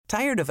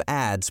Tired of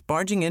ads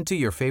barging into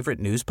your favorite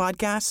news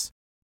podcasts?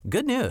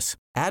 Good news.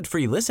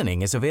 Ad-free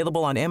listening is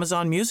available on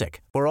Amazon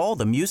Music for all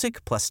the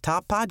music plus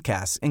top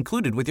podcasts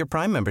included with your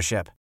Prime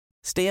membership.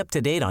 Stay up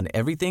to date on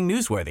everything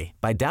newsworthy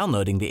by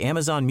downloading the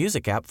Amazon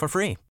Music app for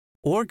free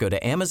or go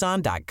to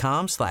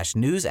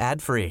amazon.com/news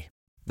ad free.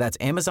 That's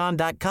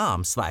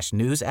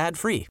amazon.com/news ad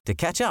free to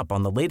catch up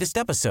on the latest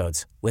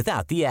episodes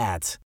without the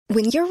ads.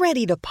 When you're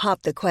ready to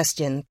pop the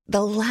question,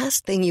 the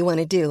last thing you want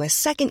to do is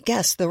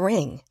second-guess the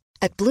ring.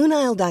 At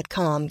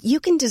BlueNile.com,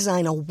 you can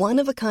design a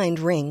one-of-a-kind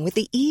ring with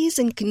the ease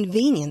and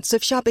convenience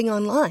of shopping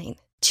online.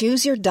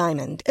 Choose your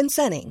diamond and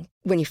setting.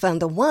 When you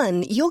find the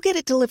one, you'll get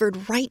it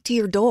delivered right to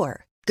your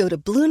door. Go to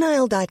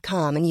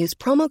BlueNile.com and use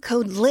promo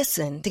code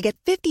LISTEN to get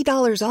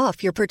 $50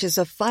 off your purchase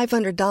of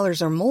 $500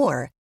 or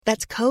more.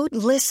 That's code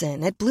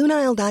LISTEN at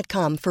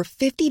BlueNile.com for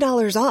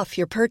 $50 off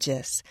your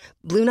purchase.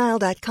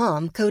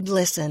 BlueNile.com, code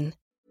LISTEN.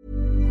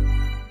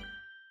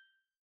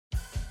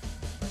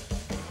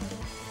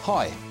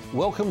 Hi,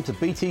 welcome to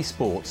BT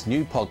Sport's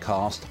new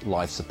podcast,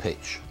 Life's a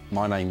Pitch.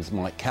 My name's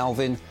Mike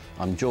Calvin.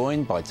 I'm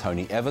joined by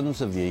Tony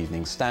Evans of the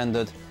Evening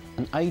Standard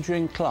and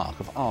Adrian Clark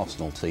of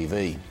Arsenal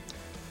TV.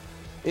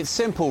 It's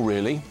simple,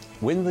 really.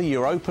 Win the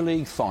Europa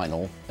League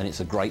final and it's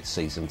a great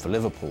season for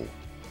Liverpool.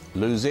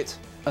 Lose it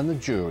and the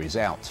jury's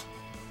out.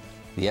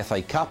 The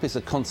FA Cup is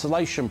a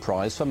consolation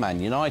prize for Man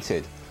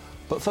United,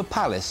 but for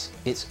Palace,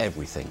 it's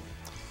everything.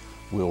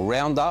 We'll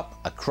round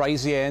up a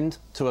crazy end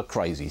to a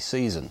crazy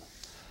season.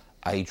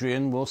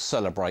 Adrian will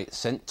celebrate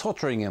St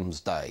Totteringham's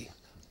Day.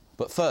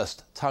 But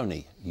first,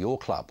 Tony, your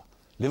club.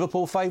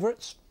 Liverpool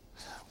favourites?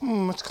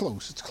 It's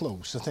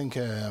close. I think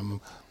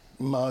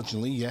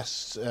marginally,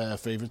 yes,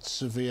 favourites.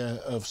 Sevilla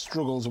have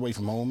struggles away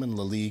from home in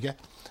La Liga.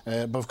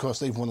 But of course,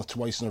 they've won it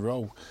twice in a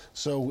row.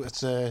 So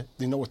it's they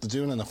know what they're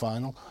doing in the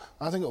final.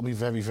 I think it'll be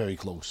very, very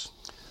close.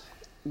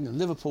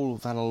 Liverpool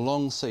have had a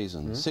long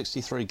season,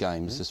 63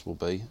 games this will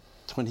be,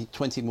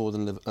 20 more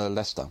than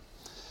Leicester.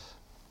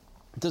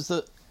 Does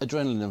the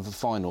adrenaline of the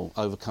final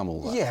overcome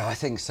all that? Yeah, I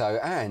think so.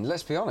 And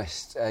let's be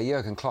honest,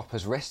 Jurgen Klopp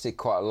has rested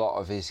quite a lot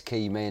of his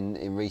key men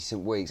in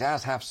recent weeks,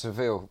 as have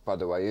Seville, by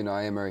the way.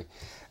 Unai Emery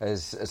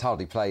has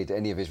hardly played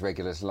any of his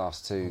regulars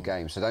last two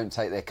games, so don't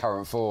take their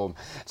current form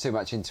too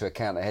much into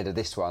account ahead of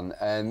this one.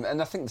 And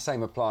I think the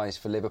same applies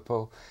for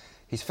Liverpool.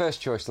 His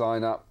first choice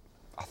lineup,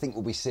 I think,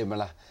 will be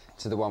similar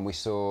to the one we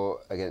saw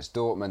against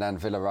Dortmund and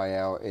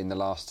Villarreal in the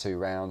last two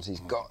rounds. He's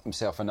got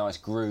himself a nice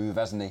groove,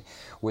 hasn't he,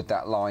 with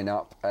that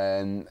lineup.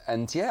 And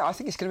yeah, I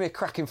think it's going to be a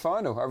cracking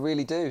final. I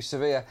really do.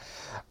 Sevilla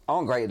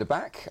aren't great at the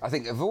back. I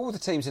think of all the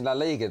teams in La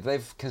Liga,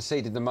 they've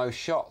conceded the most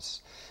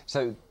shots.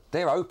 So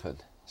they're open.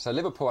 So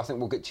Liverpool, I think,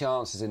 will get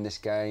chances in this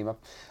game. I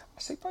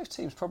see both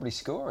teams probably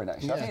scoring,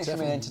 actually. Yeah, I think it's going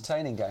to be an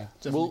entertaining game.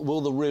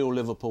 Will the real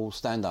Liverpool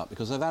stand up?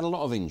 Because they've had a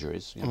lot of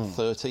injuries,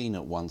 13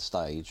 at one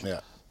stage. Yeah.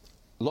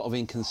 A lot of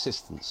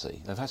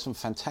inconsistency. They've had some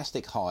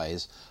fantastic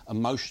highs,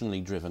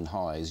 emotionally driven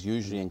highs,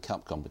 usually in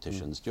cup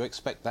competitions. Do you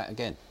expect that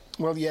again?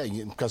 Well, yeah,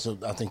 because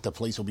I think the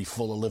place will be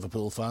full of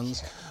Liverpool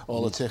fans.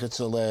 All the tickets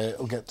will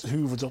get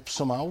hoovered up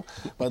somehow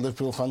by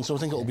Liverpool fans. So I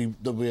think there'll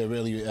be a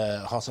really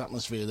hot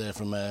atmosphere there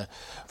from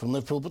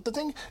Liverpool. But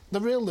the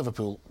real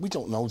Liverpool, we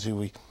don't know, do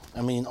we?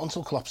 I mean,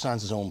 until Klopp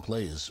signs his own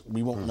players,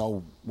 we won't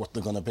know what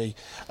they're going to be.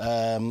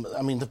 I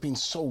mean, they've been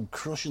so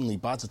crushingly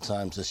bad at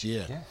times this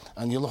year. Yeah.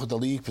 And you look at the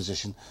league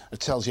position, it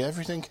tells you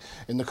everything.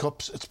 In the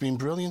Cups, it's been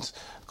brilliant.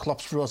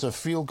 Klopp's brought a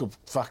feel-good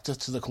factor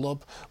to the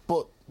club.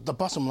 But the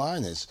bottom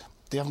line is,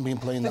 they haven't been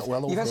playing that well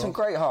overall. You've had some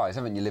great highs,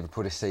 haven't you,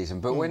 Liverpool, this season?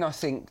 But when I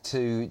think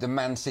to the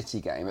Man City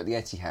game at the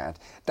Etihad,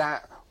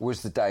 that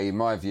was the day, in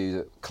my view,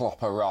 that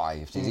Klopp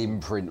arrived. His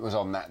imprint was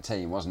on that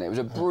team, wasn't it? It was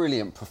a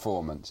brilliant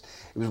performance.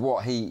 It was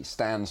what he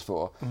stands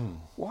for.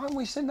 Why haven't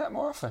we seen that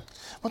more often?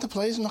 Well, the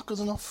players are not good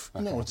enough.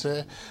 Okay. You know, it's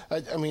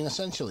I mean,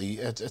 essentially,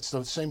 it's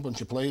the same bunch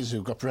of players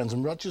who got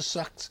Brendan Rodgers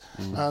sacked,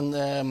 and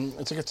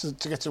to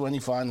get to any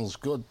finals,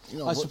 good. You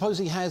know, I suppose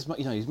he has.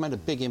 He's made a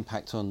big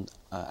impact on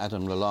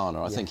Adam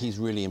Lallana. I think he's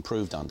really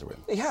improved under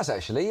him. He has,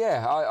 actually,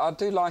 yeah. I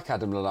do like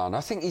Adam Lallana.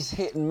 I think he's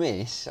hit and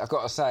miss. I've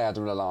got to say,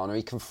 Adam Lallana,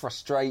 he can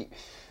frustrate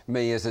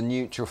me as a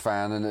neutral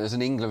fan and as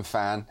an England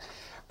fan,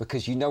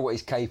 because you know what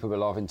he's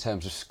capable of in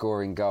terms of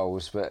scoring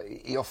goals, but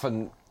he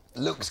often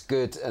looks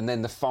good and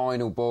then the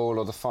final ball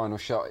or the final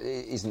shot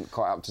isn't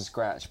quite up to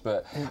scratch.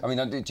 But I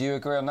mean, do you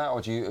agree on that,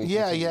 or do you?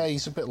 Yeah,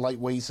 he's a bit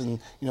lightweight, and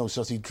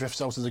so he drifts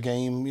out of the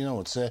game.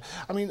 It's I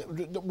mean,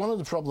 one of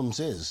the problems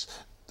is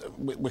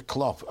with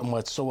Klopp, and why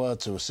it's so hard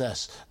to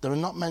assess, there are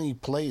not many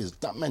players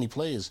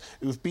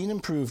who've been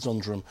improved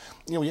under him.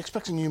 You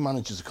expect a new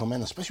manager to come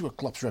in, especially with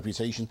Klopp's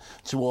reputation,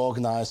 to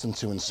organise them,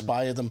 to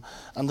inspire them.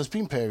 And there's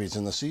been periods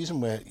in the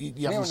season where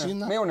you haven't seen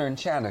that. Milner and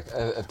Chan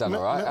have done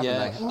all right,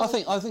 haven't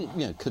they? I think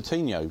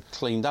Coutinho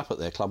cleaned up at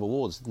their club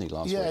awards, didn't he,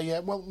 last week? Yeah.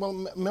 Well,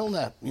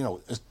 Milner,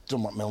 has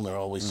done what Milner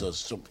always does.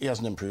 So he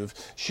hasn't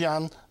improved.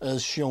 Chan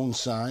has shown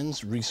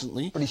signs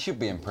recently, but he should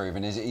be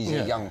improving. He's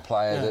a young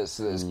player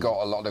that's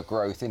got a lot of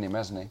growth within him,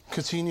 hasn't he?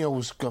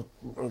 Coutinho's got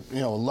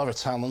a lot of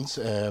talent.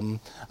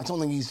 I don't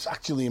think he's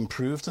actually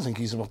improved. I think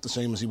he's about the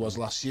same as he was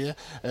last year.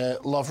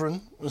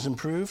 Lovren has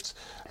improved.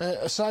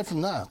 Aside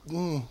from that...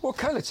 Well,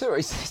 Kolo Touré,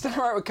 he's done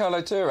all right with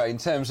Kolo Touré in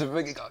terms of...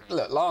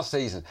 Look, last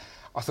season...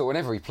 I thought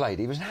whenever he played,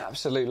 he was an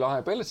absolute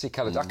liability.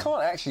 I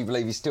can't actually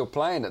believe he's still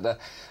playing at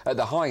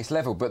the highest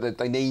level, but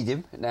they need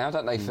him now,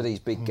 don't they, for these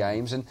big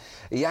games? And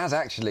he has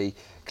actually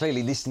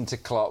clearly listened to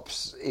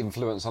Klopp's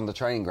influence on the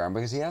training ground,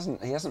 because he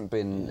hasn't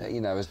been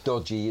as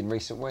dodgy in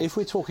recent weeks. If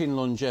we're talking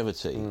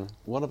longevity,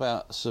 what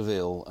about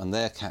Seville and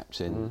their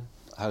captain,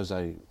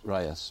 Jose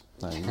Reyes?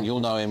 You'll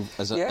know him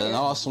as an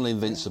Arsenal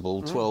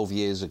invincible 12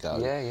 years ago.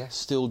 Yeah.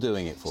 Still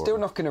doing it for Still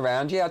him. knocking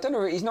around. Yeah, I don't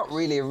know. He's not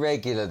really a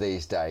regular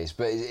these days,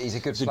 but he's a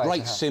good player. He's a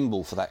great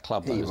symbol for that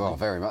club, though, isn't he?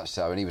 Very much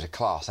so. And he was a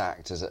class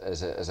act as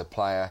a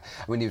player.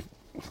 I mean, he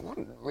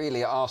wasn't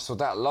really at Arsenal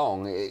that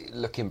long,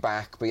 looking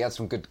back, but he had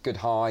some good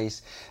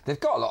highs. They've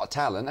got a lot of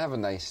talent,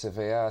 haven't they,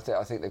 Sevilla?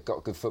 I think they've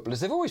got good footballers.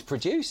 They've always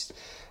produced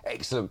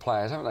excellent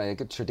players, haven't they? A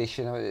good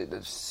tradition.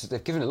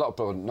 They've given a lot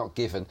of, not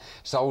given,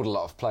 sold a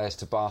lot of players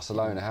to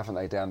Barcelona, haven't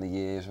they, down the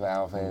years, with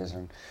Alves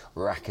and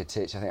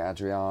Rakitic. I think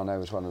Adriano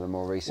was one of the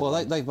more recent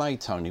ones. They've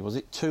made, Tony, was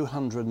it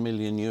 200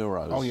 million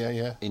euros? Oh,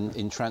 yeah.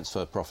 In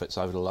transfer profits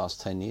over the last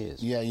 10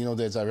 years. Yeah,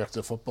 their director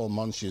of football,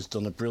 Monchi, has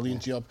done a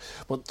brilliant job.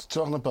 But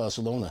talking of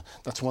Barcelona,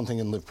 that's one thing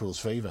in Liverpool's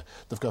favour.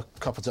 They've got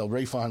Copa del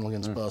Rey final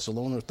against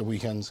Barcelona at the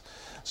weekend.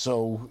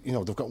 So,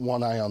 they've got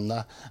one eye on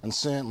that. And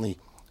certainly...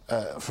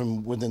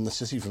 from within the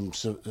city, from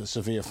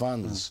Sevilla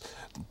fans,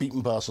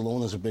 beating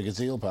Barcelona is a bigger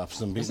deal, perhaps,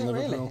 than beating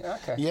Liverpool. Really?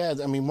 Okay. Yeah,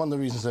 I mean, one of the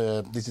reasons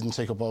they didn't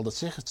take up all the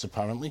tickets,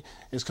 apparently,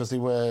 is because they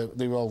were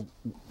all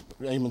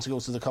aiming to go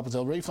to the Copa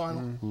del Rey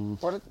final.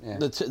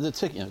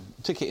 The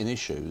ticketing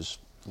issues,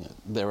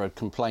 there are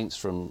complaints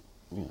from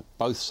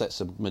both sets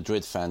of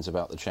Madrid fans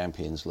about the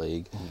Champions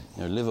League.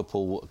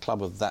 Liverpool, a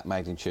club of that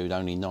magnitude,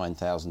 only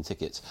 9,000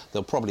 tickets.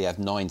 They'll probably have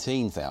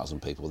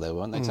 19,000 people there,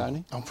 won't they,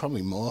 Tony? Oh,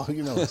 probably more, by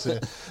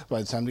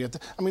the time we get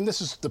there. I mean,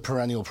 this is the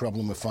perennial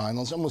problem with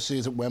finals, and we'll see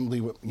it at Wembley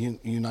with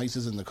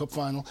United in the Cup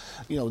final.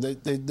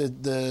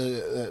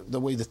 The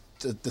way that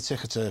the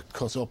tickets are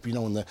cut up,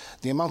 and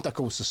the amount that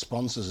goes to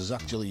sponsors is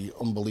actually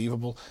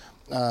unbelievable.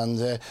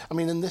 And I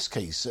mean, in this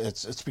case,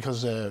 it's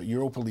because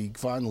Europa League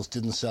finals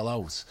didn't sell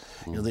out.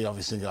 They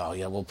obviously go,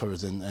 we'll put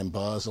it in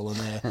Basel and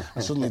there.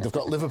 And suddenly they've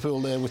got Liverpool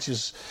there, which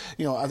is,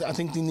 I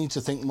think they need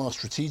to think more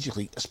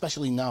strategically,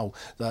 especially now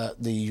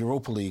that the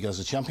Europa League as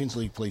a Champions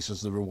League place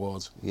is the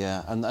reward.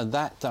 Yeah, and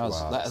that does...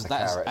 Wow, that's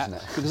carrot, isn't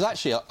it? Because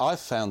actually, I've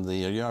found the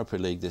Europa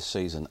League this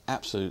season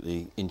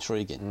absolutely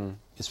intriguing.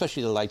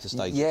 Especially the later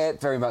stages. Yeah,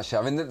 very much so.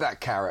 I mean,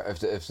 that carrot of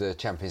the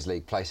Champions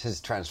League place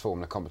has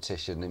transformed the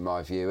competition, in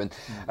my view,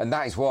 and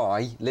that is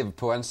why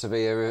Liverpool and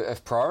Sevilla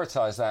have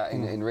prioritised that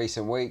in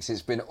recent weeks.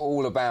 It's been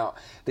all about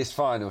this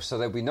final, so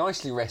they'll be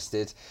nicely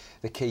rested,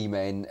 the key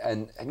men,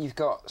 and you've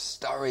got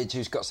Sturridge,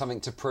 who's got something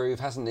to prove,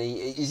 hasn't he?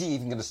 Is he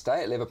even going to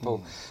stay at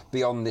Liverpool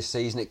beyond this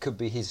season? It could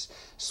be his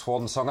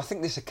swan song. I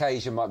think this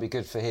occasion might be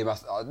good for him.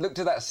 I looked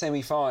at that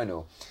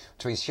semi-final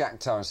between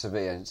Shakhtar and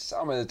Sevilla, and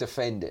some of the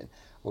defending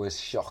was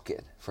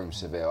shocking from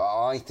Sevilla.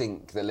 I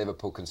think that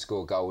Liverpool can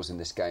score goals in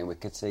this game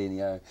with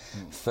Coutinho,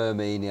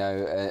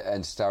 Firmino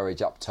and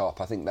Sturridge up top.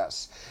 I think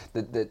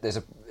there's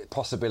a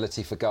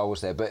possibility for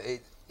goals there, but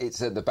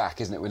it's at the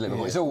back, isn't it, with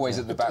Liverpool? It's always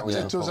at the back with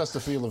Liverpool. It does have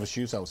the feel of a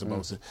shootout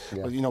about it.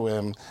 Yeah. But,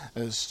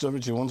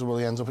 Sturridge, you wonder will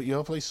he end up at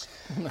your place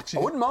next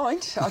year? I wouldn't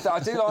mind.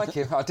 I do like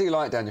him. I do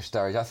like Daniel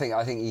Sturridge.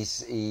 I think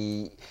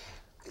he's...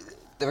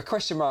 There are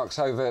question marks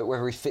over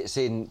whether he fits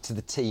into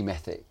the team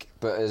ethic,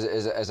 but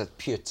as a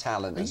pure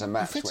talent, as a match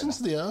winner. He fits winner.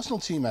 into the Arsenal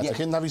team ethic,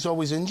 and that he's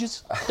always injured.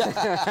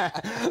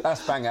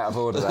 That's bang out of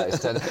order, that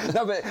is.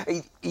 No, but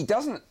he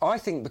doesn't... I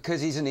think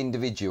because he's an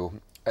individual,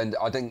 and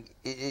I think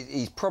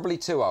he's probably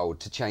too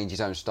old to change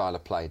his own style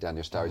of play,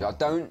 Daniel Sturridge. I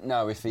don't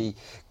know if he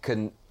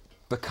can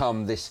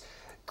become this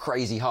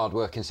crazy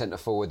hard-working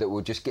centre-forward that will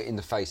just get in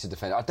the face of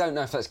defence. I don't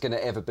know if that's going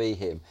to ever be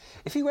him.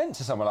 If he went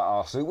to someone like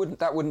Arsenal,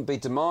 that wouldn't be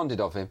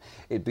demanded of him.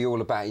 It'd be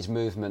all about his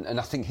movement. And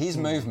I think his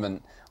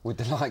movement, with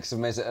the likes of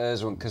Mesut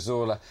Ozil and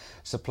Cazorla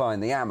supplying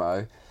the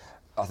ammo,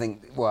 I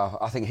think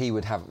he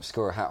would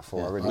score a hat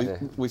for. I really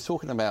do. We're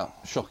talking about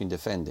shocking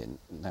defending.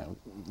 Now,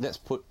 let's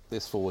put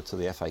this forward to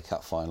the FA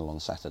Cup final on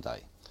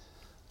Saturday.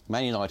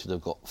 Man United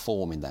have got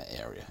form in that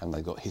area, and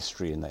they've got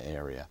history in that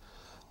area.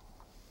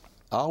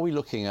 Are we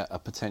looking at a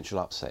potential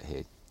upset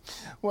here?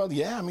 Well,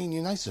 yeah, I mean,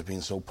 United have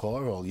been so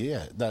poor all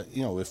year that,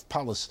 if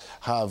Palace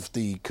have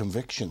the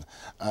conviction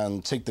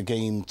and take the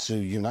game to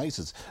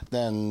United,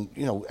 then,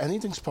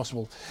 anything's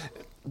possible.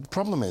 The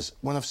problem is,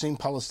 when I've seen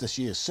Palace this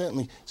year,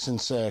 certainly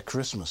since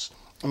Christmas,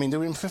 I mean, they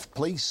were in 5th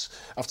place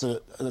after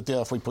the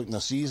halfway point in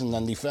the season,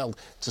 and they fell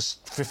to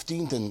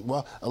 15th in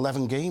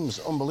 11 games.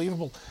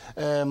 Unbelievable.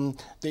 You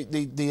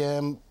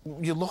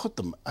look at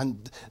them,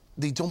 and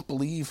they don't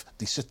believe.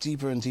 They sit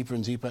deeper and deeper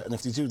and deeper, and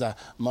if they do that,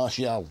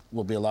 Martial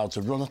will be allowed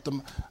to run at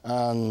them,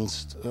 and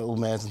it'll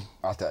murder them.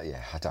 I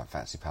don't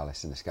fancy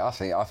Palace in this game. I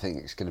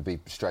think it's going to be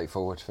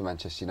straightforward for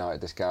Manchester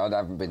United this game. I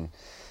haven't been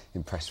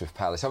impressed with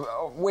Palace.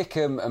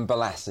 Wickham and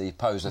Balassi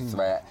pose a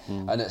threat,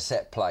 and at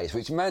set plays,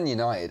 which Man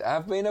United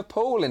have been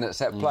appalling at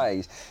set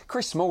plays.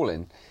 Chris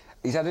Smalling,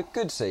 he's had a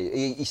good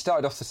season. He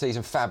started off the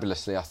season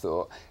fabulously, I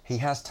thought. He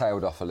has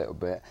tailed off a little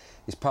bit.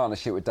 His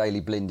partnership with Daley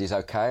Blind is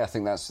okay. I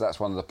think that's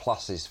one of the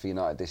pluses for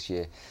United this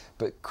year.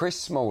 But Chris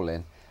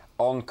Smalling,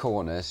 on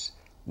corners,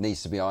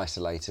 needs to be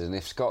isolated. And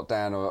if Scott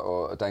Dann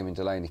or Damien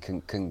Delaney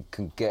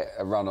can get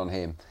a run on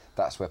him,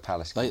 that's where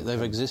Palace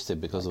they've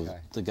existed because of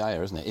De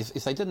Gea, isn't it?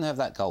 If they didn't have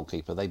that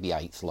goalkeeper, they'd be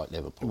 8th like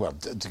Liverpool. Well,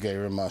 De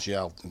Gea and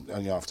Martial,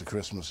 after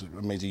Christmas, it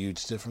made a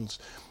huge difference.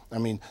 I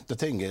mean, the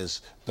thing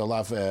is, they'll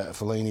have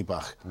Fellaini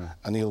back,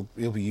 and he'll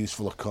be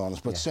useful at corners.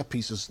 But set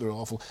pieces, they're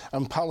awful.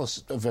 And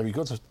Palace are very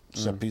good at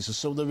set pieces,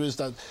 so there is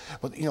that.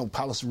 But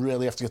Palace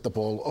really have to get the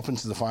ball up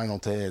into the final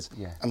third,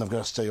 and they've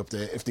got to stay up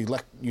there. If they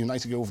let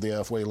United go over the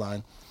halfway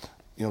line,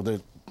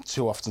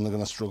 too often they're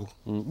going to struggle.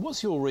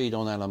 What's your read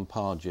on Alan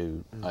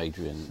Pardew,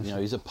 Adrian?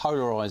 He's a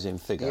polarising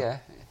figure. Yeah.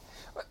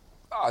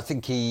 I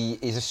think he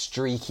is a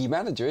streaky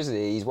manager, isn't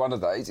he? He's one of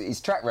those. His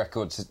track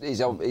record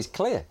is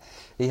clear.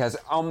 He has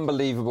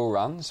unbelievable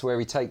runs where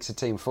he takes a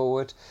team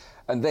forward,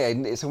 and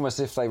then it's almost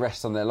as if they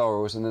rest on their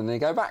laurels and then they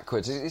go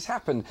backwards. It's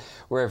happened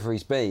wherever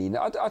he's been.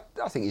 I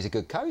think he's a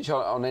good coach.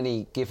 On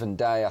any given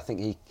day, I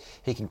think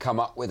he can come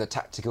up with a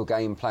tactical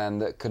game plan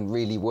that can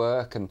really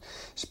work and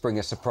spring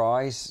a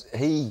surprise.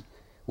 He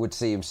would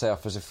see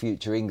himself as a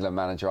future England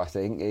manager, I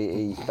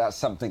think. That's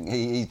something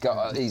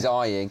he's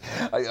eyeing.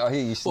 I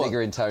hear you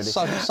sniggering, Tony.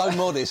 So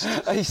modest.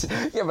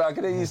 Yeah, but I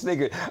can hear you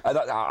sniggering. And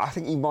I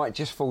think he might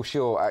just fall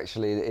short,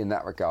 actually, in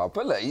that regard.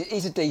 But look,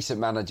 he's a decent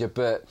manager,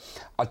 but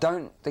I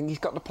don't think he's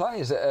got the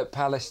players at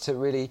Palace to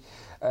really...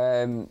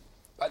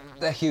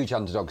 they're huge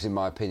underdogs, in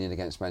my opinion,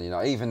 against Man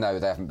United, even though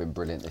they haven't been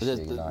brilliant this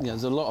year.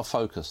 There's a lot of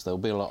focus. There'll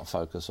be a lot of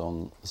focus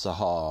on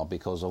Zaha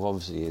because of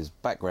obviously his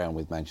background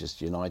with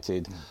Manchester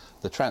United,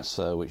 the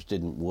transfer which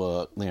didn't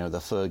work, the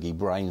Fergie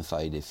brain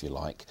fade, if you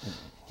like.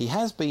 He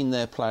has been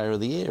their Player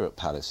of the Year at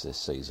Palace this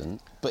season,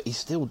 but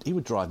he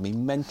would drive me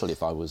mental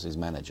if I was his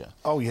manager.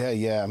 Oh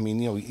yeah. I mean,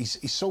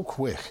 he's so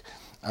quick,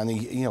 and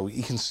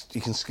he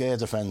can scare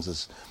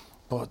defenders.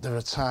 But there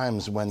are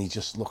times when he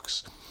just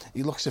looks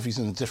as if he's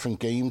in a different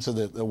game to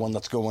the one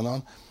that's going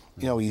on.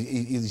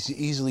 He's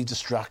easily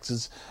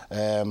distracted.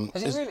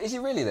 Is he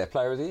really their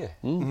Player of the Year?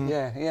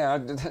 Yeah.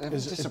 It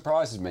just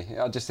surprises me.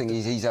 I just think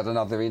he's had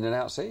another in and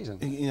out season.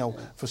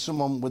 For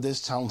someone with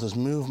his talent, his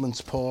movement's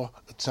poor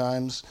at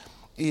times.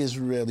 He is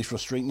really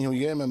frustrating. You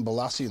hear him and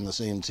Balassi in the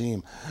same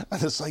team,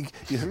 and it's like...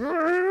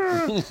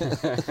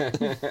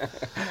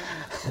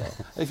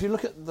 If you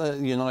look at the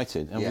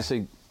United,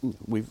 obviously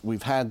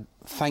we've had,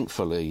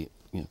 thankfully,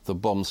 the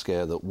bomb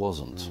scare that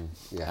wasn't,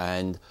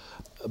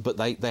 but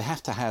they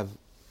have to have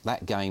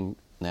that game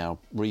now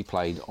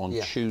replayed on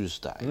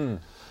Tuesday.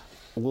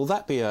 Will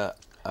that be a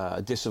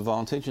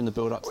disadvantage in the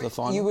build-up to the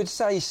final? You would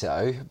say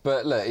so,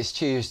 but look, it's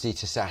Tuesday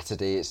to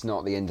Saturday. It's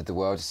not the end of the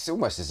world. It's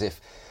almost as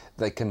if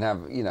they can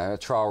have a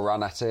trial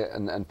run at it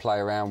and play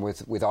around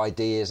with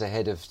ideas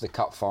ahead of the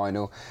cup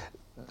final.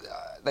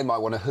 They might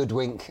want to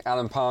hoodwink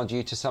Alan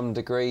Pardew to some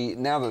degree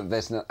now that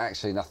there's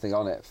actually nothing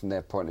on it from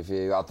their point of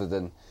view other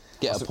than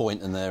get a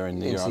point in there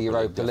into the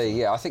Europa League.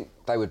 Yeah, I think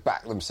they would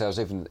back themselves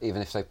even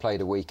if they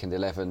played a weekend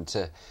 11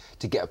 to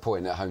get a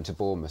point at home to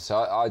Bournemouth. So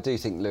I do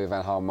think Louis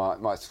van Gaal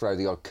might throw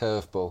the odd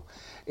curveball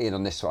in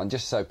on this one,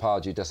 just so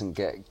Pardew doesn't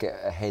get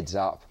a heads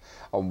up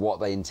on what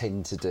they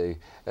intend to do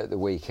at the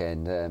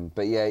weekend.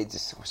 But yeah, it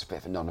was a bit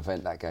of a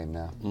non-event, that game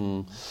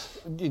now.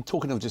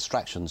 Talking of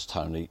distractions,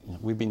 Tony,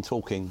 we've been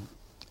talking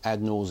ad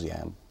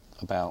nauseam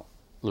about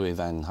Louis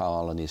van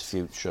Gaal and his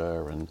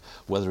future and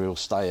whether he'll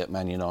stay at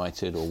Man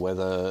United or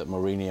whether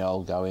Mourinho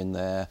will go in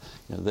there.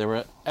 There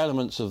are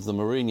elements of the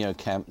Mourinho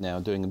camp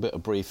now doing a bit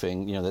of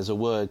briefing. There's a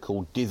word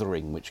called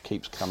dithering which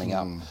keeps coming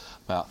up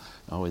about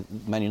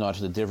Man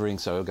United are dithering,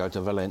 so he'll go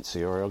to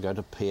Valencia or he'll go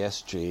to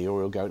PSG or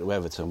he'll go to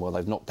Everton. Well,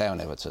 they've knocked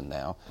down Everton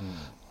now.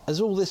 Has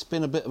all this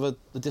been a bit of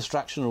a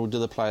distraction, or do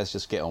the players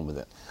just get on with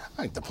it?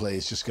 I think the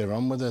players just get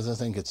on with it. I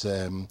think it's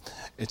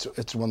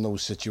one of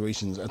those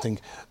situations. I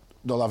think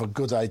they'll have a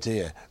good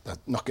idea that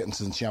not getting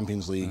to the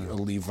Champions League will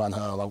leave Van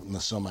Gaal out in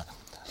the summer.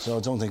 So I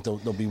don't think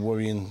they'll be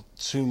worrying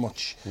too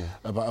much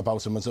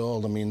about him at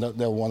all. I mean,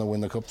 they'll want to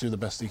win the Cup, do the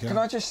best they can. Can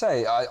I just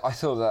say, I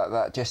thought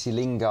that Jesse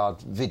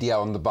Lingard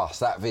video on the bus,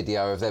 that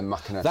video of them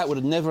mucking around... That would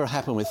have never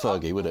happened with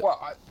Fergie, would it?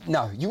 Well,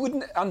 no, you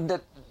wouldn't...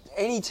 Under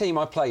any team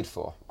I played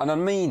for, and I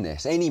mean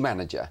this, any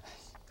manager,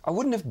 I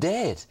wouldn't have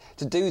dared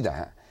to do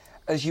that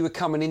as you were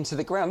coming into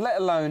the ground,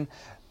 let alone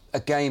a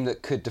game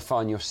that could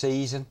define your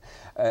season.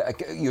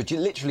 You're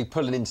literally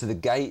pulling into the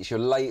gates, you're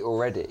late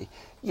already.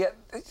 Yet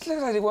it looks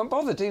like they weren't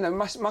bothered,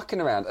 mucking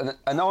around.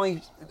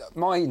 And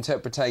my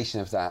interpretation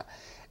of that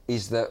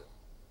is that,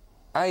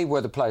 A,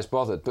 were the players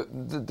bothered, but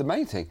the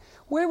main thing,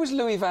 where was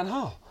Louis van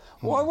Gaal?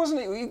 Why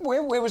wasn't it?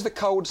 Where was the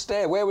cold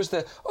stare? Where was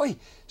the, oi,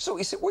 so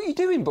he said, what are you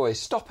doing, boys?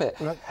 Stop it.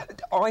 Right.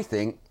 I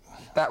think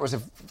that was a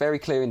very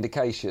clear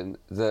indication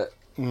that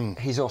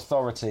his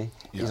authority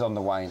is on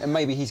the wane, and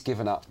maybe he's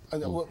given up.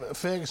 Well,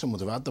 Ferguson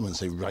would have had them and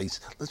say, right,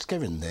 let's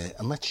get in there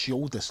and let's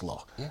show this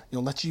lot. Yeah.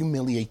 Let's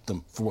humiliate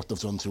them for what they've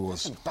done to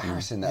us. It's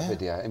embarrassing, that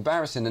video.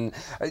 Embarrassing. And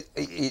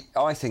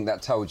I think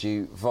that told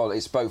you,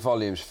 it spoke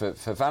volumes for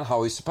Van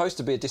Gaal, who's supposed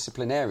to be a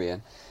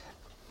disciplinarian.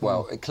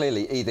 Well,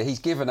 clearly, either he's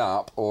given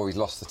up or he's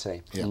lost the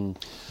team. Yeah.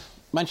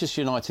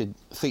 Manchester United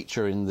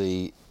feature in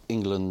the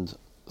England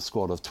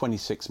squad of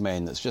 26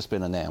 men that's just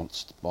been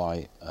announced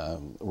by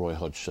Roy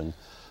Hodgson.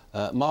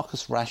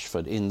 Marcus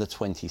Rashford in the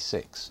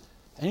 26.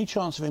 Any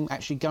chance of him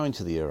actually going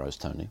to the Euros,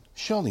 Tony?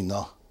 Surely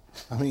not.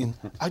 I mean,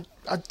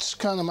 I just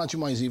can't imagine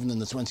why he's even in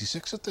the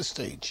 26 at this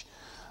stage.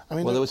 I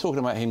mean, well, they were talking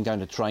about him going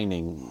to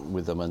training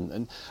with them,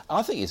 and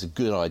I think it's a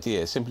good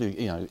idea. Simply,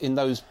 in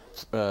those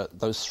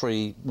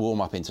 3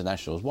 warm-up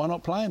internationals, why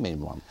not play him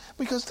in one?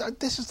 Because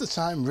this is the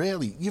time,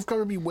 really. You've got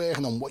to be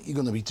working on what you're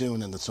going to be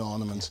doing in the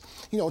tournament.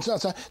 It's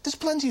not time. There's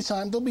plenty of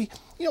time. There'll be,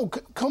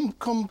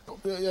 come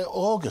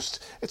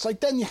August. It's like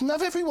then you can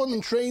have everyone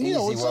in training.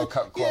 Easy World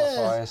Cup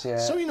qualifiers, yeah.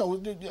 So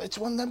it's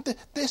one of them.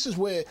 This is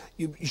where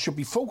you should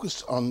be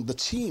focused on the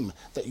team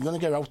that you're going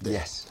to get out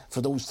there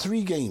for those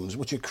 3 games,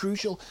 which are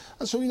crucial.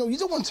 And so you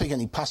don't want to take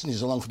any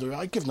passengers along for the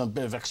ride. Give them a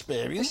bit of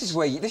experience.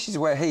 This is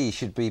where he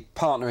should be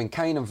partnering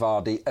Kane and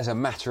Vardy as a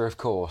matter of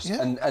course,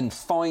 and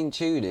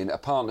fine-tuning a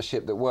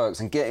partnership that works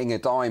and getting a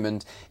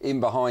diamond in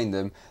behind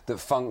them that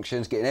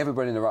functions, getting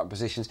everybody in the right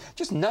positions.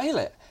 Just nail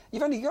it.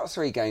 You've only got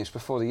 3 games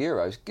before the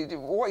Euros.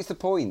 What is the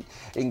point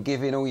in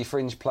giving all your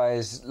fringe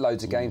players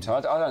loads of game time?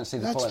 I don't see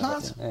the point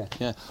of it.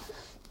 Yeah.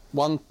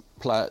 One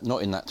player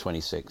not in that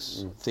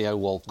 26, Theo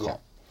Walcott. Yeah.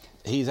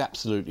 He's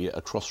absolutely at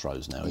a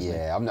crossroads now, isn't he?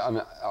 Yeah,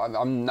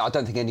 I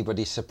don't think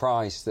anybody's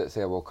surprised that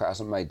Theo Walcott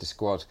hasn't made the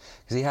squad,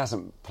 because he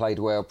hasn't played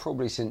well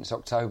probably since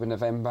October,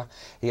 November.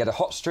 He had a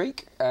hot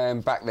streak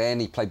back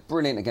then. He played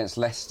brilliant against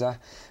Leicester,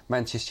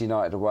 Manchester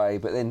United away,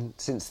 but then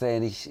since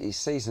then his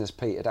season has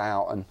petered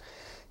out, and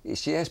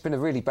it's been a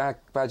really bad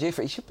year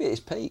for him. He should be at his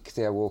peak,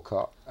 Theo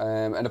Walcott.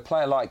 And a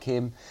player like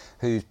him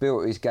who's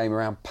built his game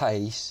around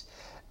pace,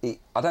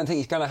 I don't think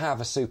he's going to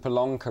have a super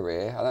long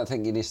career. I don't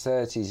think in his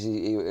 30s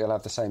he'll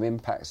have the same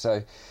impact.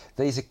 So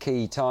these are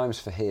key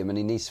times for him, and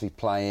he needs to be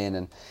playing.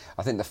 And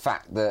I think the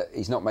fact that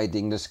he's not made the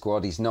England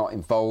squad, he's not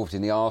involved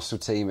in the Arsenal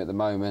team at the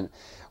moment,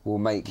 will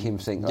make him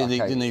think... He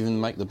didn't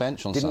even make the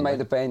bench on Sunday. Didn't make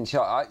the bench.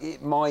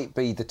 It might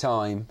be the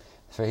time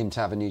for him to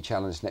have a new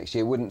challenge next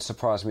year. It wouldn't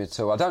surprise me at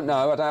all. I don't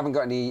know. I haven't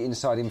got any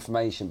inside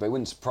information, but it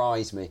wouldn't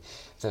surprise me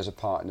if there's a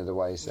part in the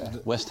ways there.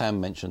 West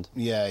Ham mentioned.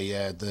 Yeah.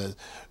 The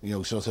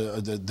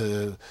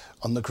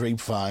on the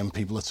grapevine,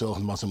 people are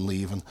talking about him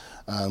leaving,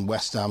 and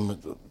West Ham.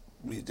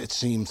 It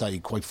seems that he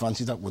quite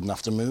fancied that, wouldn't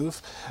have to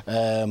move.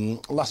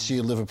 Last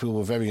year, Liverpool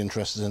were very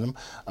interested in him.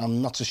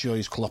 I'm not so sure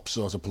he's Klopp's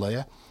sort of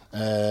player.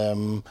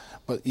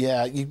 But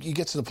yeah, you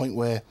get to the point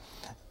where,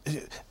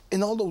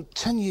 although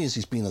 10 years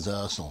he's been at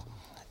Arsenal,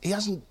 he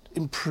hasn't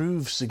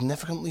improved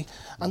significantly,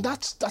 and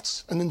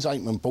that's an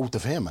indictment both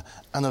of him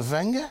and of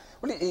Wenger.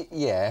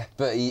 Well,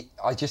 but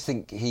I just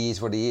think he is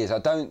what he is. I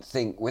don't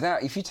think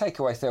if you take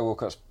away Theo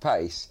Walcott's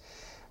pace,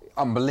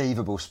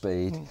 unbelievable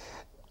speed.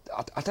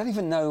 I don't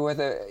even know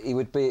whether he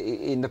would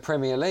be in the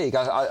Premier League.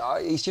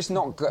 He's just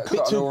not got an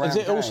all-round Is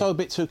it also a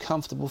bit too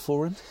comfortable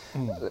for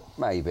him?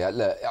 Maybe.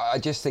 Look, I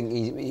just think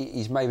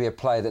he's maybe a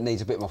player that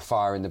needs a bit more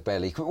fire in the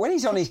belly. When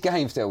he's on his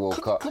game, Theo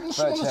Walcott... Couldn't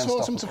someone have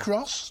taught him to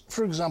cross,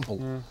 for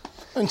example,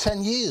 in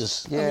 10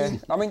 years? Yeah.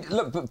 I mean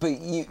look, but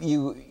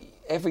you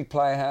every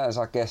player has,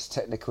 I guess,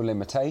 technical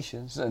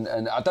limitations,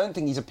 and I don't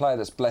think he's a player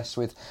that's blessed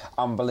with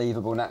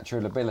unbelievable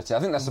natural ability. I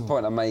think that's the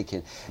point I'm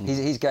making.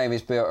 His game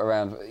is built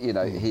around,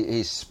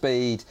 his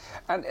speed,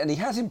 and he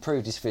has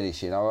improved his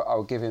finishing.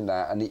 I'll give him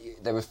that. And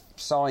there were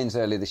signs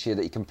earlier this year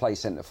that he can play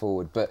centre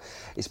forward, but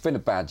it's been a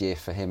bad year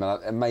for him,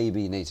 and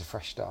maybe he needs a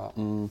fresh start.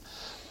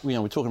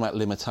 We're talking about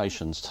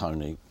limitations,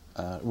 Tony.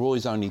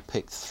 Roy's only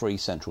picked 3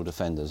 central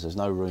defenders. There's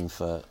no room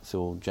for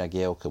Phil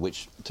Jagielka,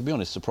 which, to be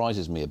honest,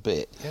 surprises me a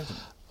bit. Yeah.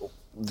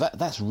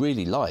 That's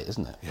really light,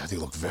 isn't it? Yeah, they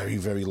look very,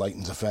 very light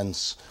in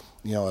defence.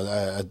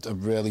 I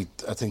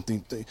think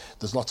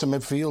there's lots of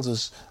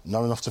midfielders,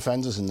 not enough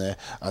defenders in there.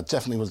 I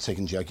definitely would have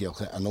taken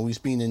Jagielka. I know he's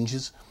been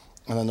injured,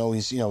 and I know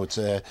he's,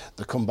 the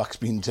comeback's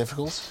been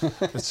difficult,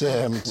 to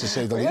say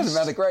the least. He hasn't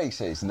had a great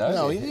season,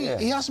 no,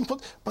 he hasn't.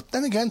 But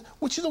then again,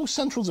 which of those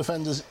central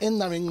defenders in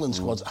that England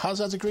squad has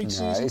had a great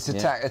season? It's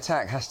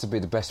attack has to be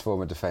the best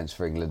form of defence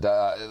for England.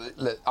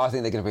 Look, I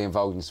think they're going to be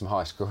involved in some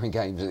high-scoring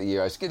games at the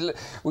Euros.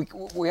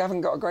 Look, we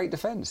haven't got a great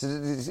defence.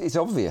 It's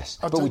obvious,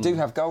 but we do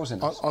have goals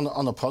in us.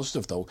 On a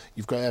positive, though,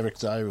 you've got Eric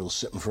Dyer who'll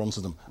sit in front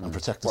of them and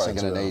protect the centre.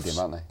 They're going to need him,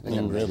 aren't they? They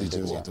really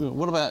do need him.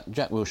 What about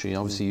Jack Wilshere?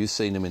 Obviously, you've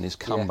seen him in his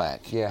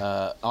comeback.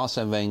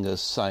 Arsene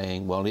Wenger's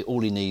saying, all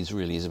he needs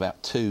really is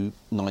about 2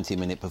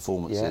 90-minute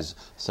performances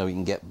so he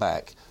can get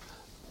back.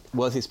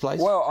 worth his place?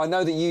 Well, I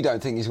know that you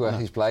don't think he's worth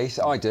his place.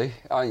 I do,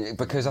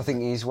 because I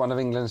think he's one of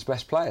England's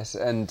best players,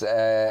 and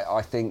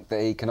I think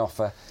that he can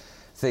offer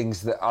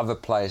things that other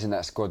players in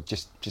that squad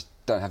just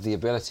don't have the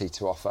ability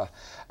to offer.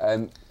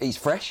 He's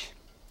fresh.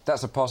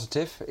 That's a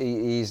positive.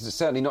 He's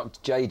certainly not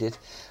jaded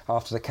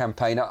after the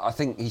campaign. I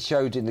think he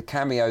showed in the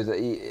cameo that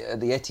at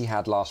the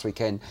Etihad last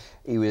weekend,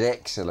 he was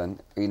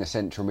excellent in a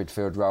central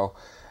midfield role.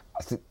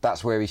 I think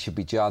that's where he should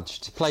be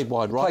judged. Played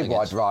wide right. Played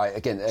wide right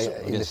again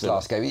in this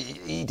last game.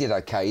 He did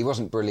okay. He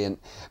wasn't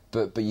brilliant,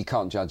 but you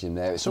can't judge him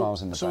there. It's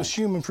miles in the back. So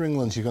assuming for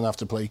England you're going to have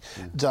to play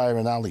Dyer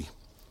and Ali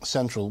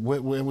central,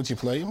 where would you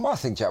play him? Well, I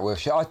think Jack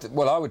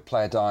Wilshere. I would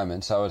play a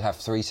diamond, so I would have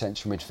 3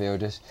 central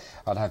midfielders.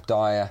 I'd have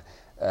Dyer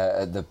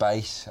at the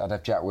base. I'd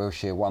have Jack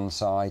Wilshere one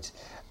side,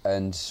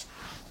 and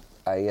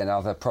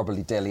another,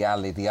 probably Dele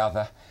Alli the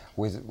other,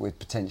 with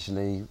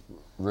potentially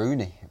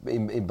Rooney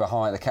in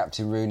behind, the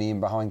captain Rooney in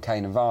behind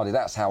Kane and Vardy.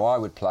 That's how I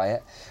would play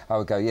it. I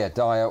would go,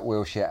 Dyer,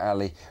 Wilshere,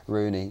 Ali,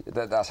 Rooney.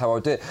 That's how I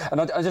would do it.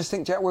 And I just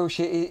think Jack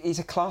Wilshere is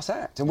a class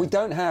act, and we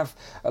don't have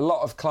a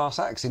lot of class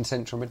acts in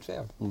central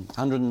midfield.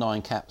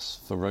 109 caps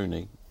for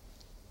Rooney.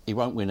 He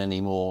won't win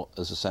any more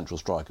as a central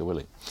striker, will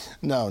he?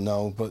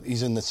 No, but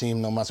he's in the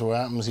team no matter what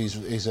happens.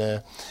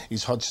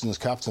 He's Hodgson's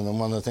captain, and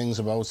one of the things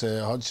about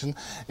Hodgson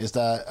is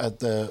that at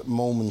the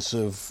moments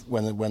of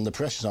when the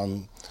pressure's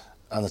on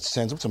and it's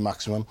turned up to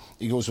maximum,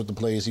 he goes with the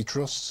players he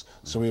trusts,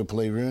 so he'll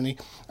play Rooney.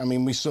 I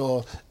mean, we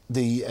saw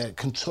the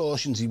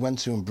contortions he went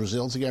to in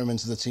Brazil to get him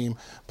into the team,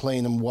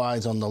 playing him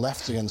wide on the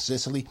left against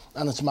Italy,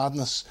 and it's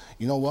madness.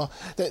 You know what?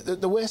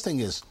 The worst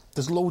thing is,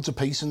 there's loads of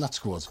pace in that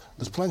squad.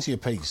 There's plenty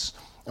of pace.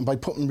 And by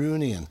putting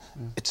Rooney in,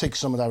 it takes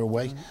some of that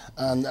away.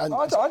 And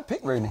I'd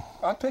pick Rooney.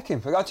 I'd pick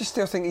him. I just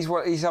still think he's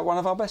one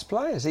of our best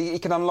players. He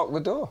can unlock the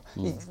door.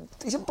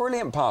 He's a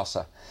brilliant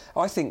passer.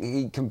 I think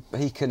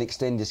he can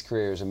extend his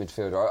career as a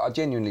midfielder. I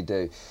genuinely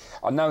do.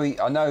 I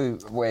know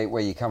where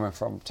you're coming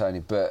from, Tony,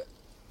 but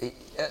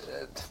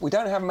we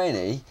don't have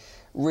many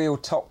real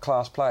top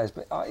class players.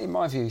 But in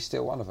my view, he's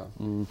still one of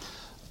them.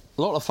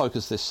 A lot of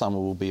focus this summer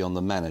will be on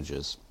the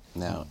managers.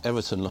 Now,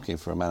 Everton looking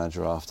for a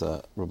manager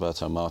after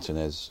Roberto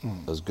Martinez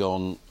has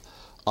gone.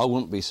 I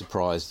wouldn't be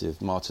surprised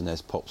if Martinez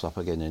pops up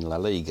again in La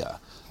Liga.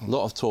 A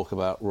lot of talk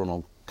about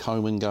Ronald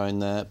Koeman going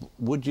there.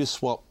 Would you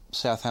swap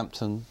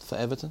Southampton for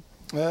Everton?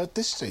 At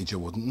this stage I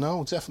wouldn't.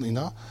 No, definitely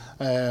not.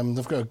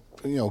 They've got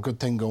a good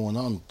thing going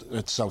on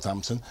at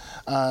Southampton,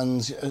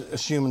 and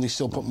assuming they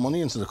still put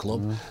money into the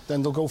club,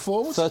 then they'll go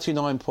forward.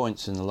 39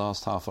 points in the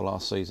last half of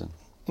last season.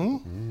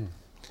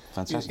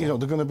 Fantastic. They're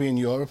going to be in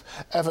Europe.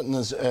 Everton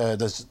there's a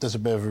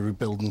bit of a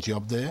rebuilding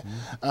job there,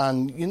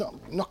 and you're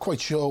not quite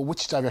sure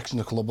which direction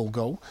the club will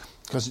go,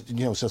 because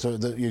you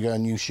got a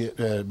new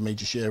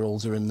major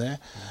shareholder in there.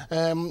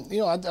 I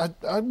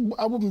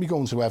wouldn't be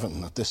going to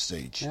Everton at this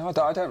stage. No,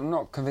 I'm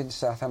not convinced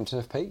Southampton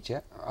have peaked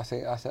yet. I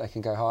think they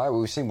can go higher.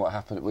 We've seen what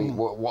happened.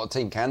 What a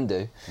team can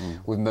do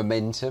with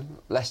momentum.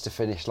 Leicester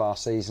finished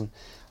last season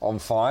on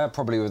fire,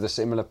 probably with a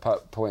similar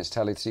points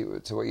tally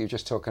to what you were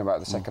just talking about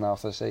the second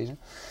half of the season.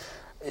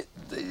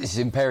 It's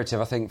imperative,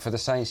 I think, for the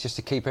Saints just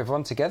to keep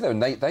everyone together,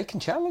 and they can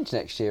challenge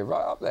next year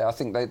right up there. I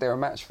think they're a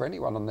match for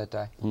anyone on their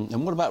day.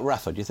 And what about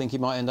Rafa? Do you think he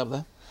might end up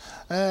there?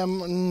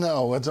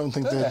 No, I don't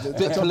think they're...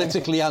 bit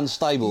politically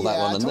unstable, that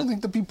one, isn't it? I don't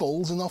think they'd be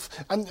bold enough.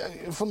 And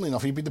funnily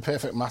enough, he'd be the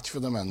perfect match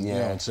for them. And he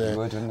would,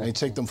 wouldn't he? He'd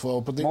take them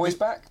forward. But Moyes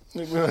back?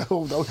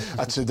 No,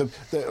 I'd say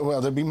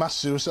there'd be mass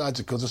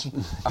suicides at Goodison.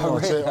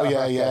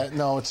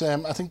 No, it's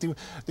I think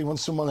they want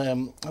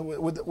someone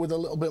with a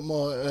little bit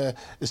more.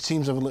 His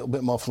teams have a little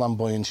bit more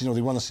flamboyance.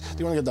 They want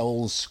to get the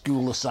whole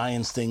school of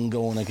science thing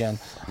going again.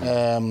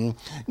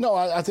 No,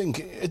 I think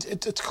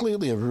it's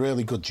clearly a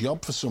really good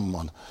job for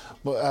someone.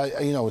 But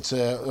it's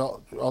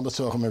all the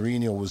talk of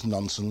Mourinho was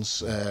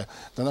nonsense. They're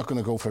not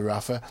going to go for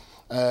Rafa.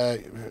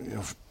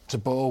 De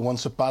Boer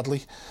wants it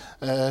badly.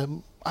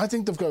 I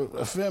think they've got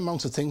a fair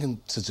amount of thinking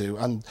to do.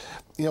 And,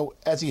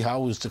 Eddie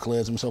Howe has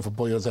declared himself a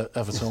boyhood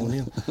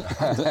Evertonian.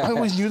 I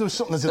always knew there was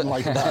something I didn't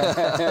like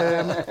about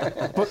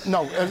him. But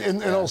no,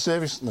 in all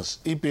seriousness,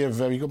 he'd be a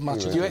very good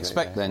match. Do you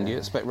expect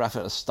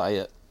Rafa to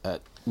stay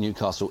at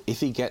Newcastle if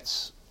he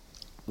gets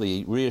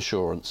the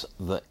reassurance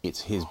that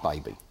it's his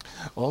baby?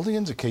 All the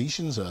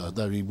indications are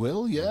that he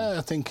will. Yeah,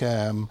 I think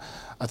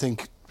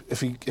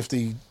if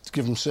they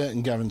give him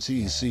certain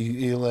guarantees,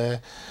 he'll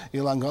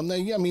hang on there.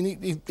 Yeah, I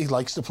mean, he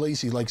likes the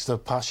place. He likes the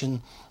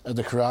passion of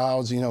the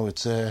crowds.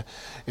 It's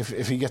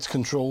if he gets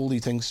control, he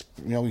thinks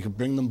he could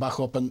bring them back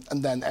up, and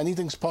then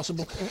anything's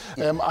possible.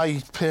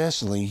 I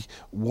personally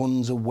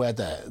wonder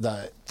whether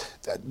that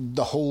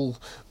the whole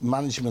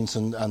management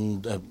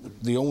and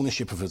the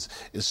ownership of it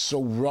is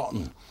so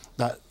rotten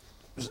that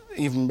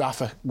even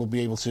Rafa will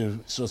be able to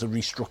sort of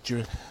restructure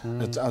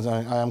it.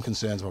 I am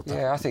concerned about that.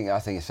 Yeah, I think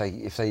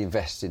if they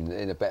invest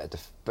in a better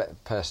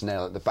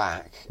personnel at the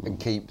back and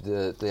keep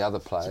the other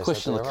players. It's a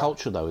question of the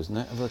culture, though, isn't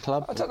it, of the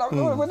club? I don't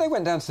know. When they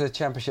went down to the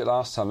Championship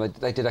last time,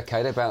 they did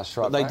okay. They bounced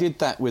right back. They did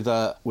that with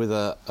a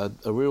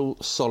real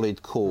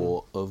solid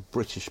core of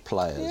British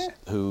players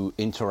who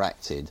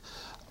interacted.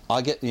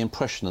 I get the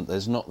impression that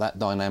there's not that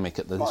dynamic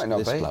at this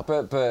club.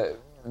 But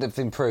they've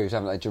improved,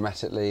 haven't they,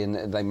 dramatically,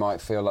 and they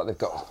might feel like they've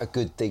got a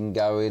good thing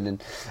going.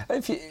 And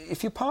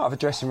if you're part of a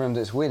dressing room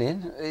that's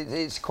winning,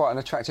 it's quite an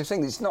attractive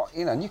thing. It's not,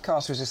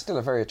 Newcastle is still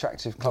a very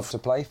attractive club to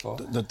play for.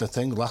 The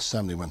thing, last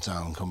time they went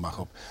down and come back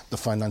up, the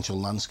financial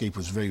landscape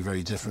was very,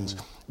 very different.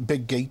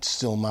 Big gates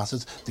still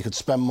mattered. They could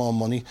spend more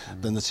money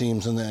than the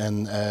teams in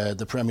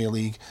the Premier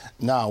League.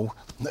 Now,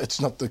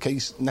 it's not the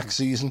case. Next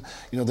season,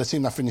 the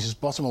team that finishes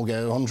bottom will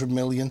get 100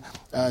 million,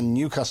 and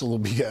Newcastle will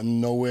be getting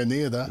nowhere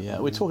near that. Yeah,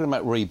 we're talking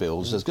about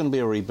rebuilds. There's going to be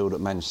a rebuild at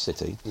Manchester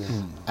City.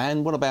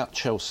 And what about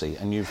Chelsea?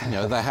 And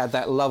they had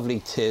that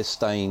lovely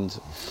tear-stained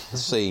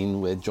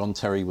scene where John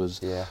Terry was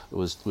taking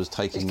his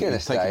bow. He's going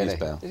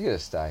to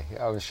stay.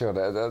 I'm sure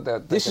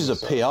that this is a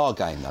PR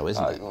game, though,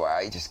 isn't it? Well,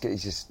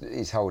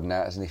 he's holding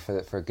out, isn't he,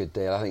 for a good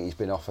deal. I think he's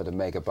been offered a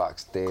mega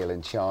bucks deal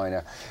in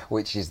China,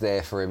 which is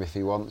there for him if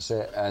he wants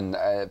it. And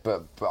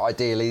but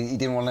ideally, he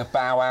didn't want to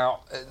bow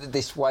out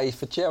this way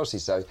for Chelsea.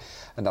 So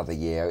another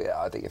year.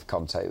 I think if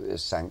Conte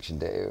has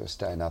sanctioned it, it will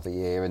stay another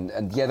year.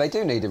 And yeah, they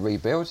do need a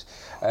rebuild.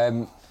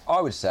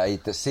 I would say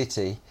that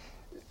City,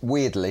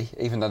 weirdly,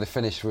 even though they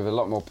finished with a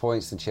lot more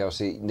points than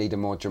Chelsea, need a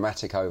more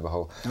dramatic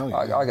overhaul.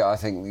 I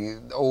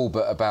think all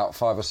but about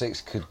 5 or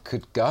 6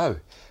 could go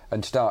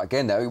and start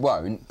again. No, it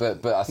won't,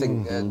 but I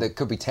think there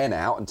could be 10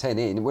 out and 10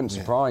 in. It wouldn't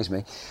surprise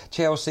me.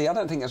 Chelsea, I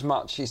don't think as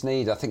much is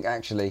needed. I think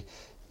actually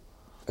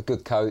a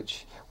good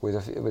coach with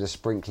a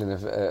sprinkling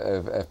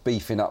of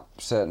beefing up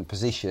certain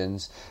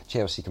positions,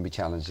 Chelsea can be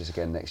challengers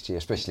again next year,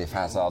 especially if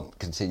Hazard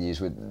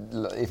continues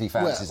if he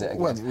fancies it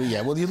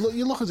again. Well,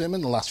 you look at him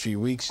in the last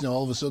few weeks.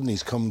 All of a sudden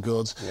he's come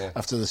good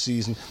after the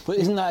season. But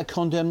isn't that a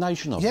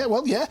condemnation of him? Yeah,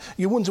 well, yeah.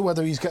 You wonder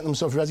whether he's getting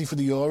himself ready for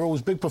the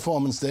Euros. Big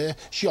performance there.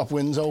 Shop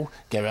window.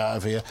 Get out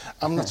of here.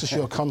 I'm not so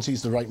sure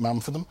Conte's the right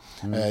man for them.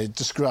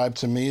 Described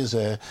to me as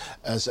a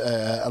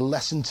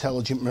less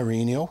intelligent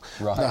Mourinho.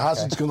 Right.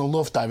 Hazard's going to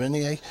love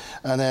Darinier,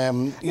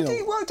 and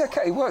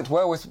He worked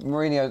well with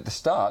Mourinho at the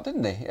start,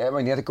 didn't he? I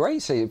mean, he had a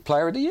great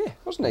player of the year,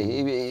 wasn't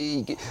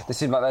he? They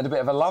seemed like they had a bit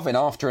of a loving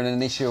after an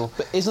initial.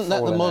 But isn't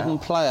that the modern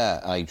player,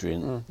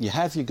 Adrian? You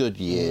have your good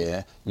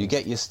year, you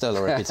get your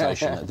stellar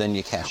reputation, then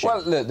you cash in.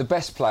 Well, look, the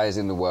best players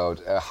in the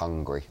world are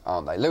hungry,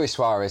 aren't they? Luis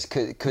Suarez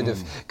could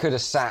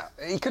have sat.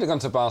 He could have gone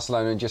to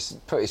Barcelona and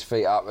just put his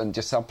feet up and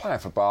just said, "I'm playing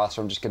for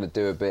Barca. I'm just going to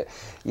do a bit,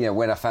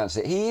 when I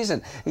fancy it." He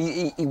isn't.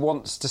 He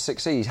wants to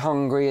succeed. He's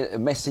hungry.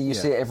 Messi, you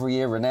see it every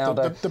year.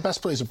 Ronaldo. The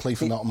best players who play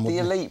for Nottingham. The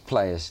elite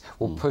players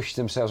will push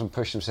themselves,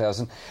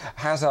 and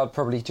Hazard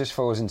probably just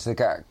falls into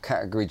the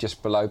category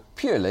just below,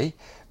 purely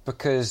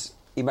because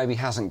he maybe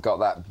hasn't got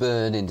that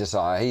burning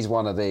desire. He's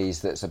one of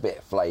these that's a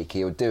bit flaky.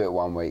 He'll do it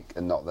one week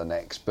and not the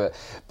next. But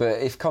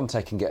if Conte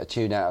can get a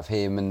tune out of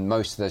him, and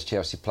most of those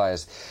Chelsea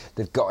players,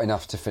 they've got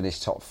enough to finish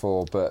top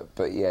 4. But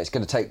yeah, it's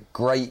going to take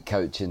great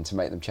coaching to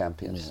make them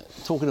champions.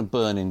 Yeah. Talking of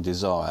burning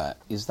desire,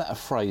 is that a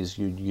phrase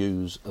you'd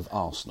use of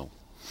Arsenal?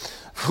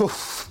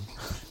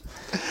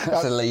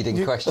 That's a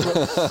leading question.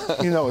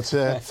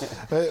 It's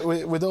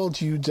with all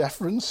due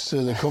deference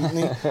to the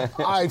company,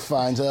 I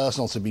find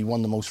Arsenal to be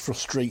one of the most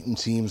frustrating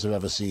teams I've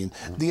ever seen.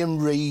 They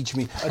enrage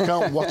me. I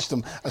can't watch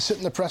them. I sit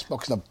in the press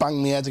box and I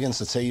bang my head against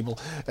the table.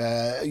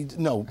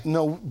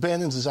 No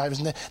burning desire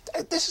isn't there.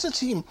 This is a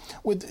team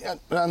with,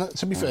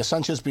 to be fair,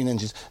 Sanchez has been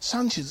injured.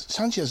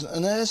 Sanchez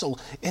and Ozil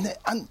in it,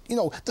 and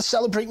they're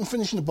celebrating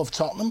finishing above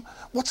Tottenham.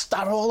 What's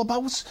that all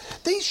about?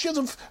 They should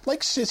have,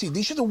 like City,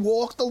 they should have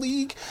walked the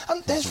league.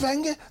 And there's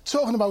Wenger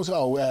talking about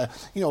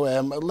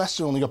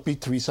Leicester only got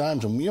beat 3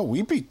 times, and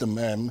we beat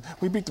them.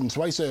 We beat them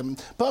twice.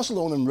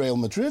 Barcelona and Real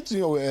Madrid,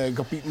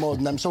 got beat more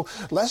than them. So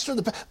Leicester,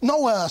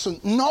 no, Arsene,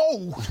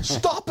 no,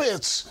 stop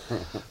it.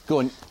 Go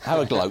on, have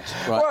a gloat.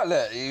 Right. Well,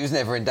 look, he was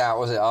never in doubt,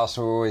 was it?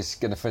 Arsenal were always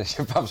going to finish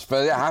above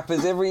Spurs. It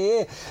happens every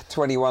year,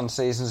 21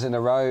 seasons in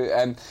a row,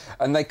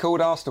 and they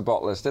called Arsenal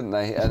bottlers, didn't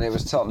they? And it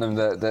was Tottenham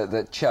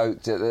that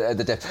choked at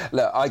the death.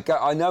 Look,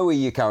 I know where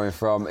you're coming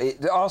from.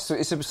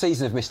 Arsenal, it's a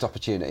season of missed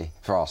opportunity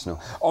for Arsenal.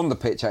 On the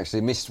pitch,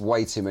 actually, missed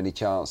way too many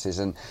chances,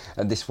 and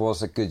this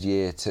was a good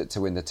year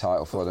to win the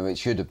title for them. It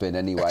should have been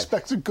anyway.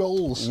 Expected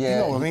goals,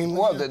 yeah. I mean?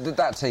 Well,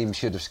 that team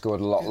should have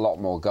scored a lot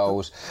more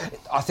goals.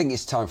 I think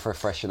it's time for a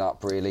freshen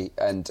up, really,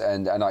 and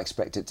I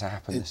expect it to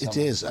happen this summer. It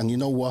is, and you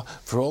know what?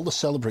 For all the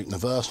celebrating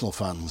of Arsenal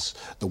fans,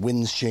 the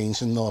wind's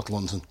changed in North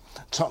London.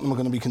 Tottenham are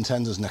going to be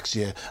contenders next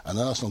year, and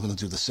Arsenal are going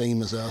to do the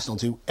same as Arsenal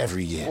do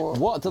every year.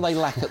 What do they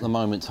lack at the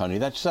moment, Tony?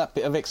 That's that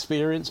bit of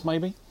experience,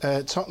 maybe?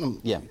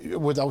 Tottenham,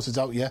 without a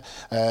doubt, yeah.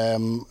 I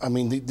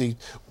mean,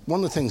 one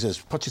of the things is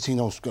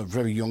Pochettino's got a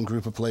very young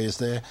group of players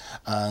there,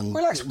 and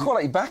we like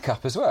quality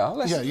backup as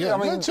well. I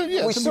mean,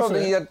 we saw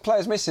that he had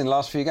players missing the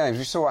last few games.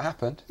 We saw what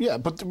happened. Yeah,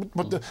 but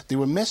they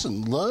were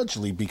missing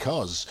largely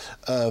because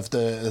of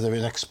their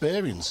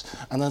inexperience,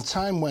 and at a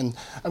time when,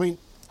 I mean,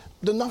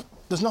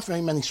 there's not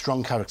very many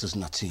strong characters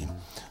in that team,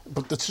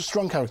 but the 2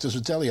 strong characters are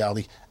Dele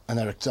Alli and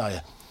Eric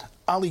Dyer.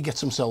 Ali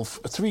gets himself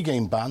a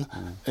 3-game ban,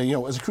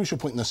 as a crucial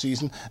point in the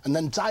season, and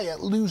then Dyer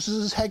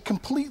loses his head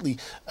completely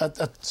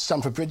at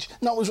Stamford Bridge.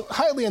 Now, it was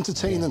highly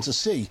entertaining to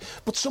see,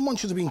 but someone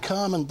should have been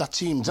calming that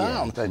team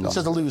down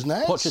instead of losing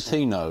heads.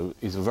 Pochettino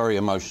is a very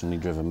emotionally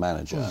driven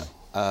manager,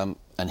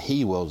 and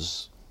he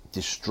was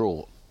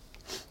distraught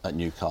at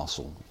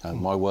Newcastle.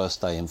 My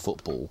worst day in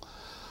football.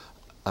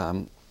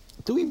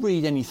 Do we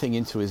read anything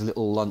into his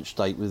little lunch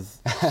date with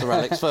Sir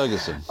Alex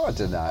Ferguson? I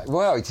don't know.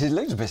 Well, it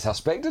looks a bit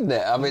suspect, doesn't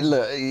it? I mean,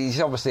 look, he's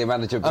obviously a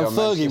manager of John And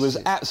Fergie Manchester. was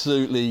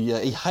absolutely...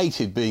 he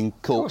hated being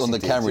caught on the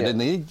camera,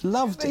 didn't he? He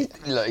loved it.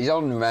 Look, he's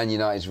on Man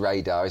United's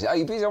radar. He's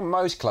on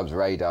most clubs'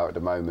 radar at the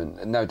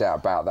moment, no doubt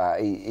about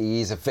that.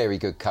 He is a very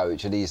good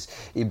coach, and he's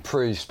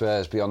improved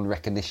Spurs beyond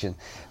recognition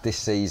this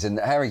season.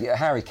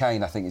 Harry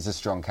Kane, I think, is a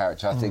strong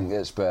character, I think,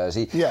 at Spurs.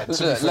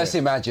 Let's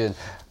imagine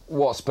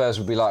what Spurs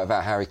would be like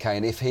without Harry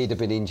Kane if he'd have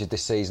been injured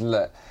this season.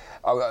 Look,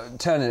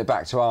 turning it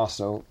back to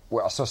Arsenal,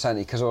 I saw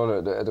Santi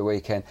Cazorla at the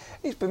weekend.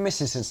 He's been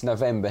missing since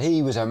November.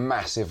 He was a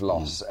massive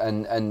loss,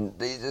 and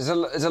there's a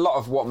lot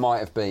of what might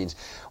have been.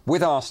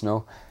 With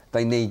Arsenal,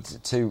 they need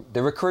to...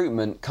 The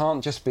recruitment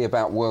can't just be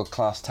about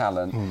world-class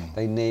talent.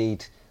 They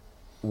need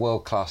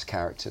world-class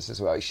characters as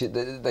well.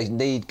 They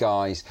need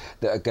guys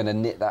that are going to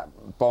knit that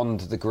bond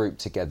the group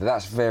together.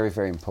 That's very,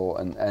 very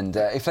important. And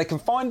if they can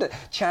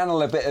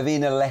channel a bit of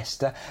inner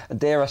Leicester, and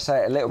dare I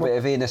say it, a little bit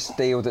of inner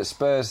Steel that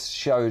Spurs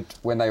showed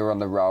when they were on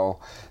the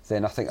roll,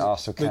 then I think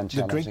Arsenal can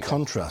challenge. The great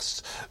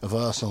contrast of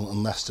Arsenal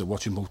and Leicester,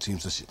 watching both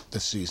teams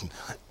this season,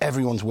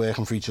 everyone's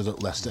working for each other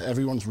at Leicester,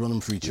 everyone's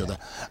running for each other,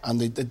 and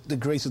they're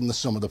greater than the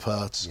sum of the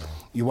parts.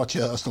 You watch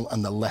Arsenal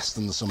and they're less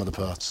than the sum of the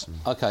parts.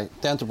 OK,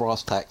 down to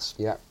brass tacks.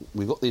 Yeah.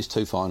 We've got these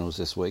 2 finals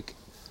this week.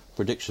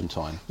 Prediction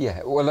time.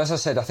 Yeah, well, as I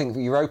said, I think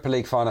the Europa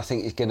League final, I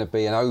think, is going to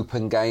be an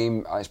open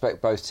game. I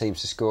expect both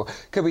teams to score.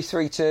 Could be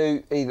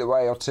 3-2 either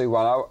way, or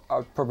 2-1.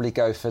 I'd probably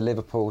go for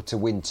Liverpool to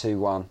win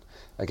 2-1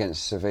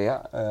 against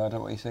Sevilla. I don't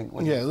know what you think.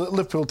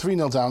 Liverpool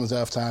 3-0 down at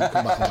half-time,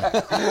 come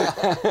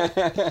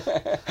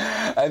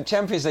back.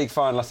 Champions League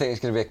final, I think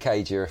it's going to be a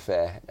cagier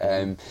affair.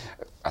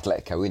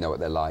 Atletico, we know what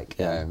they're like.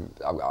 Yeah.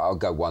 I'll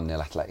go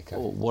 1-0 Atletico.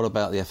 What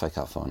about the FA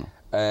Cup final?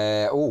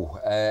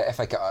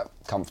 FA Cup,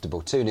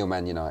 comfortable. 2-0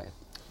 Man United.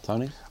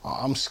 Tony?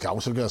 I'm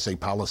Scouse, I've got to say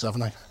Palace,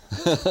 haven't I?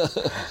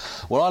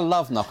 Well, I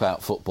love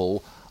knockout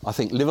football. I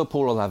think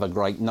Liverpool will have a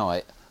great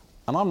night.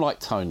 And I'm like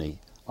Tony.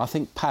 I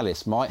think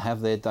Palace might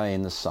have their day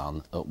in the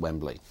sun at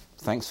Wembley.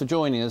 Thanks for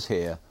joining us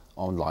here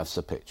on Life's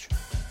a Pitch.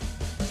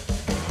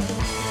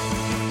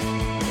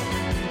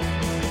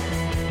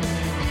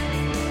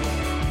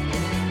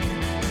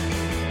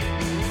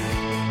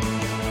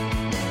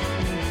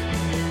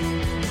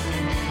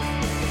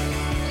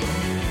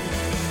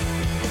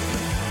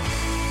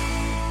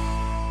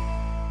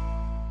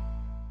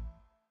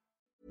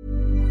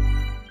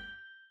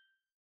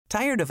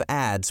 Tired of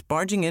ads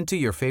barging into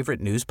your favorite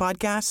news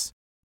podcasts?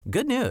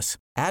 Good news.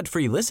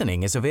 Ad-free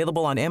listening is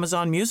available on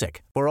Amazon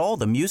Music for all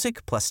the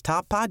music plus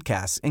top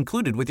podcasts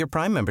included with your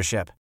Prime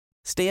membership.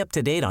 Stay up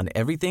to date on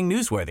everything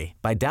newsworthy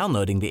by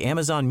downloading the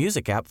Amazon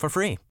Music app for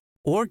free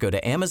or go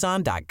to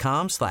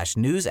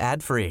amazon.com/news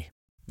ad free.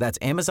 That's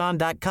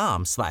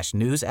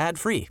amazon.com/news ad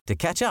free to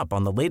catch up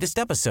on the latest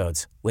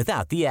episodes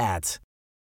without the ads.